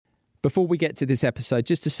Before we get to this episode,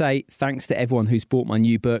 just to say thanks to everyone who's bought my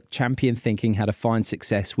new book, Champion Thinking: How to Find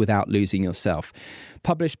Success Without Losing Yourself.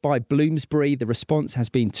 Published by Bloomsbury, the response has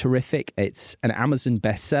been terrific. It's an Amazon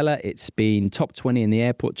bestseller. It's been top 20 in the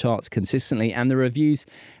airport charts consistently, and the reviews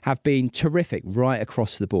have been terrific right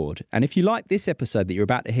across the board. And if you like this episode that you're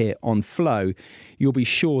about to hear on Flow, you'll be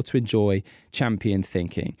sure to enjoy Champion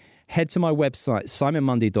Thinking. Head to my website,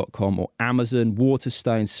 simonmundy.com, or Amazon,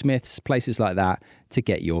 Waterstone, Smiths, places like that to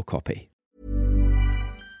get your copy.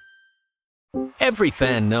 Every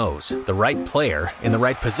fan knows the right player in the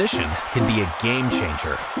right position can be a game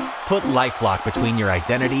changer. Put LifeLock between your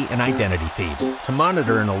identity and identity thieves to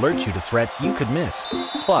monitor and alert you to threats you could miss.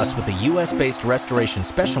 Plus, with a U.S.-based restoration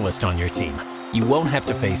specialist on your team, you won't have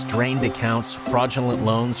to face drained accounts, fraudulent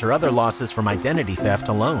loans, or other losses from identity theft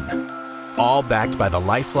alone. All backed by the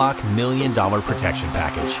LifeLock $1 Million Protection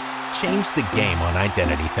Package. Change the game on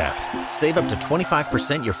identity theft. Save up to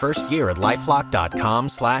 25% your first year at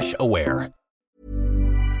LifeLock.com/aware.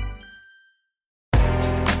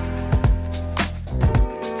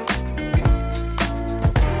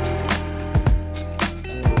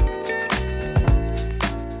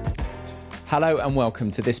 Hello and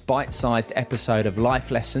welcome to this bite-sized episode of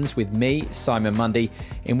Life Lessons with me, Simon Mundy,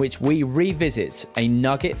 in which we revisit a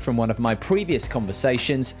nugget from one of my previous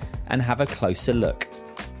conversations and have a closer look.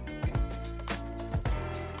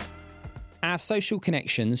 Our social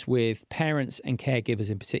connections with parents and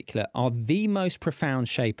caregivers in particular are the most profound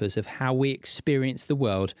shapers of how we experience the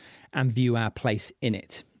world and view our place in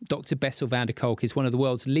it. Dr. Bessel van der Kolk is one of the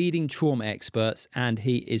world's leading trauma experts, and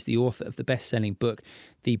he is the author of the best-selling book,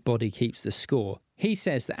 The Body Keeps the Score. He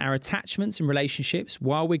says that our attachments and relationships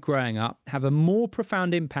while we're growing up have a more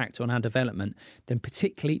profound impact on our development than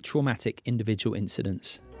particularly traumatic individual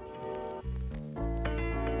incidents.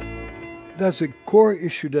 That's a core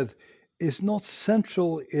issue that is not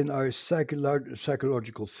central in our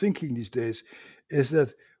psychological thinking these days, is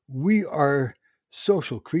that we are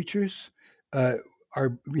social creatures.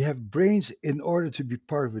 We have brains in order to be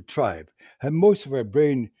part of a tribe. And most of our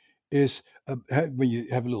brain is, when you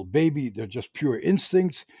have a little baby, they're just pure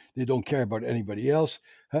instincts. They don't care about anybody else.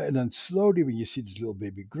 And then slowly, when you see this little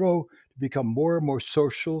baby grow, they become more and more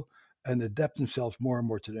social and adapt themselves more and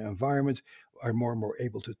more to their environment, are more and more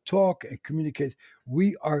able to talk and communicate.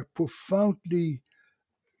 We are profoundly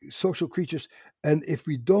social creatures. And if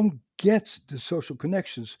we don't get the social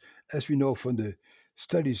connections, as we know from the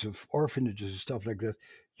studies of orphanages and stuff like that,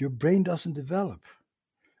 your brain doesn't develop.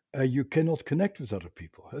 You cannot connect with other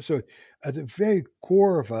people. So at the very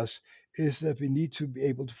core of us is that we need to be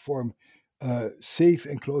able to form safe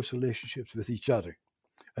and close relationships with each other.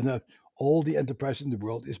 And all the enterprise in the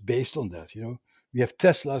world is based on that. You know, we have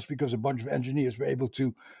Teslas because a bunch of engineers were able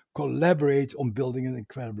to collaborate on building an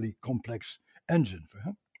incredibly complex engine.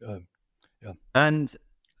 Yeah. And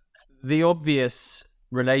the obvious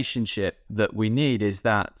relationship that we need is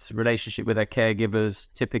that relationship with our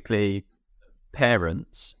caregivers, typically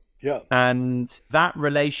parents. Yeah. And that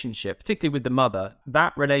relationship, particularly with the mother,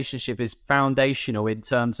 that relationship is foundational in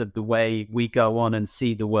terms of the way we go on and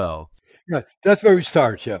see the world. Yeah, that's where we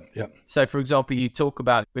start. Yeah. So, for example, you talk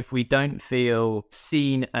about if we don't feel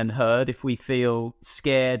seen and heard, if we feel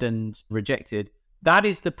scared and rejected, that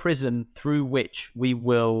is the prism through which we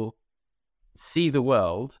will see the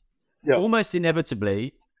world almost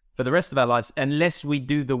inevitably for the rest of our lives, unless we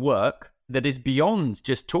do the work that is beyond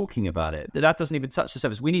just talking about it. That doesn't even touch the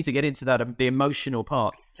surface. We need to get into that, the emotional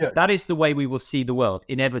part. Yeah. That is the way we will see the world,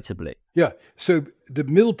 inevitably. Yeah. So the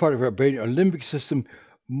middle part of our brain, our limbic system,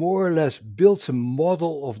 more or less builds a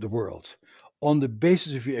model of the world on the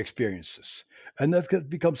basis of your experiences. And that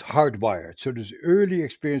becomes hardwired. So this early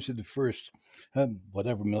experience in the first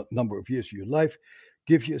whatever number of years of your life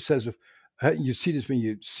gives you a sense of, you see this when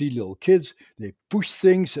you see little kids, they push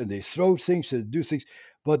things and they throw things and do things.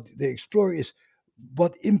 What they explore is,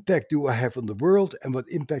 what impact do I have on the world and what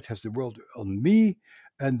impact has the world on me?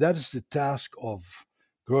 And that is the task of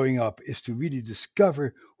growing up, is to really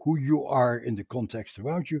discover who you are in the context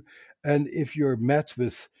around you. And if you're met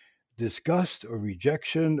with disgust or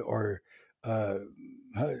rejection or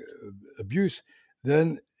abuse,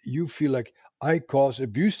 then you feel like, I cause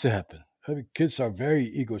abuse to happen. Kids are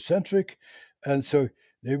very egocentric, and so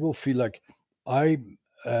they will feel like, I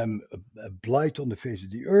am a blight on the face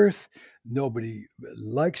of the earth. Nobody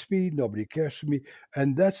likes me. Nobody cares for me.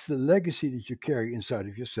 And that's the legacy that you carry inside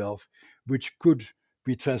of yourself, which could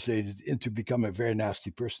be translated into become a very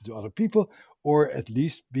nasty person to other people, or at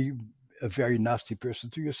least be a very nasty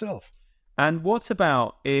person to yourself. And what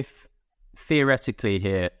about if, theoretically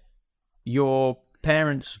here, your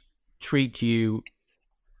parents treat you,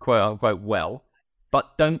 quote unquote, well,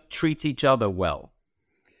 but don't treat each other well?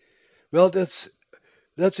 Well, that's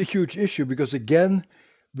a huge issue because again,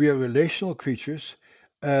 we are relational creatures,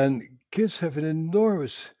 and kids have an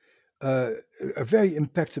enormous, are very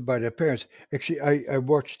impacted by their parents. Actually, I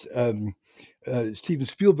watched Steven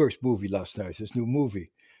Spielberg's movie last night, his new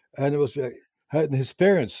movie, and it was had his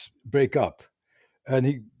parents break up, and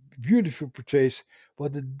he beautifully portrays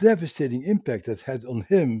what a devastating impact that had on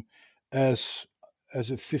him as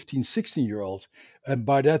a 15, 16-year-old. And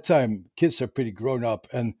by that time, kids are pretty grown up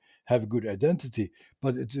and have a good identity.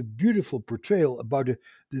 But it's a beautiful portrayal about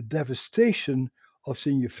the devastation of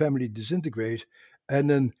seeing your family disintegrate, and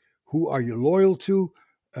then who are you loyal to?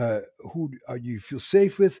 Who are you feel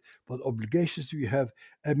safe with? What obligations do you have?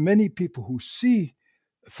 And many people who see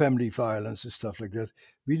family violence and stuff like that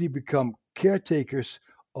really become caretakers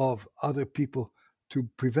of other people to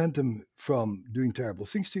prevent them from doing terrible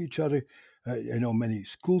things to each other. I know many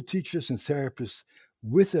school teachers and therapists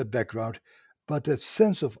with that background, but that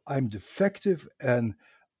sense of I'm defective and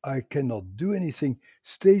I cannot do anything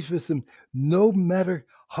stays with them no matter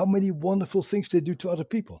how many wonderful things they do to other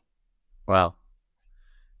people. Wow.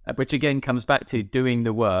 Which again comes back to doing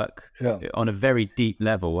the work on a very deep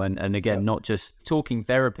level. And again, not just talking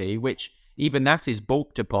therapy, which even that is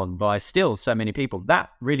balked upon by still so many people. That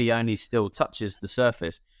really only still touches the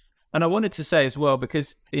surface. And I wanted to say as well,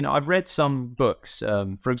 because, I've read some books,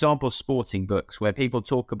 for example, sporting books, where people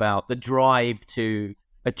talk about the drive to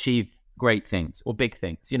achieve great things or big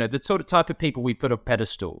things, the sort of type of people we put on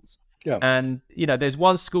pedestals. Yeah. And, there's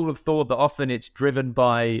one school of thought that often it's driven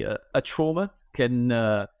by a trauma,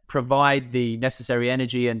 can provide the necessary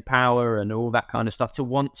energy and power and all that kind of stuff to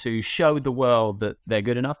want to show the world that they're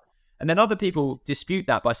good enough. And then other people dispute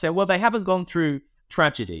that by saying, well, they haven't gone through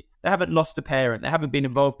tragedy. They haven't lost a parent. They haven't been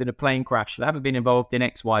involved in a plane crash. They haven't been involved in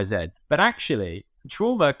X, Y, Z. But actually,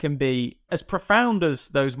 trauma can be as profound as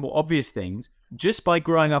those more obvious things just by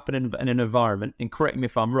growing up in an environment, and correct me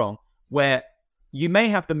if I'm wrong, where you may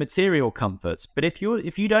have the material comforts, but if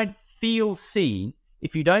you don't feel seen,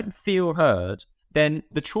 if you don't feel heard, then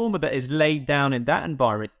the trauma that is laid down in that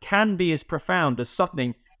environment can be as profound as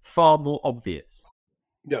something far more obvious.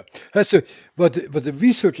 Yeah, but the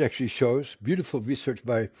research actually shows, beautiful research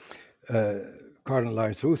by Cardinal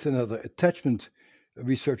Lyons Ruth and other attachment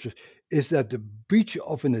researchers, is that the breach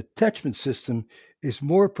of an attachment system is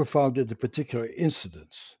more profound than the particular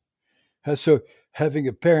incidents. So having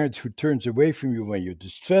a parent who turns away from you when you're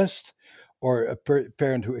distressed, or a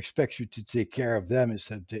parent who expects you to take care of them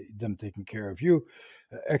instead of them taking care of you,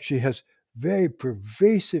 actually has very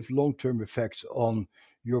pervasive long-term effects on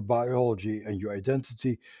your biology and your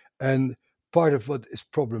identity. And part of what is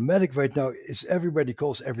problematic right now is everybody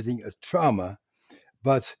calls everything a trauma,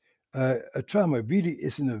 but a trauma really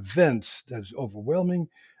is an event that is overwhelming,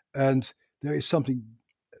 and there is something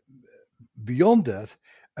beyond that,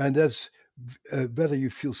 and that's whether you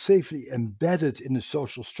feel safely embedded in a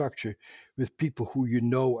social structure with people who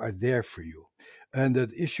are there for you. And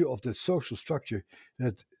that issue of the social structure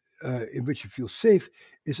that in which you feel safe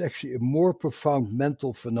is actually a more profound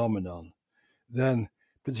mental phenomenon than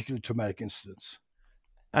particular traumatic incidents.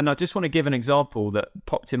 And I just want to give an example that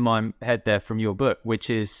popped in my head there from your book, which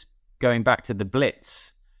is going back to the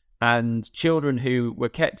Blitz and children who were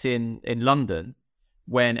kept in London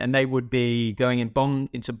and they would be going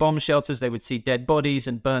into bomb shelters, they would see dead bodies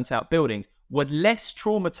and burnt out buildings, were less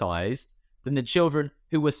traumatized than the children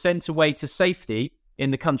who were sent away to safety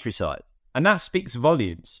in the countryside. And that speaks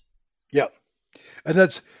volumes. Yeah, and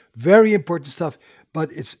that's very important stuff.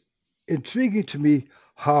 But it's intriguing to me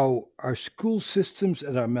how our school systems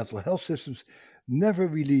and our mental health systems never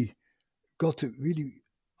really got to really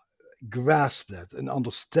grasp that and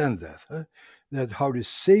understand that, that how the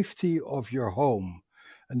safety of your home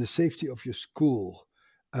and the safety of your school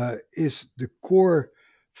is the core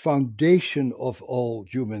foundation of all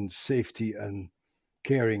human safety and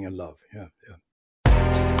caring and love. Yeah.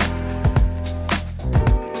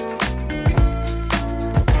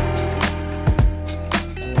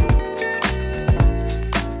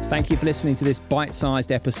 Thank you for listening to this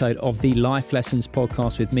bite-sized episode of the Life Lessons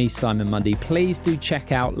podcast with me, Simon Mundy. Please do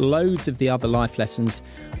check out loads of the other life lessons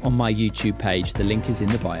on my YouTube page. The link is in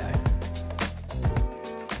the bio.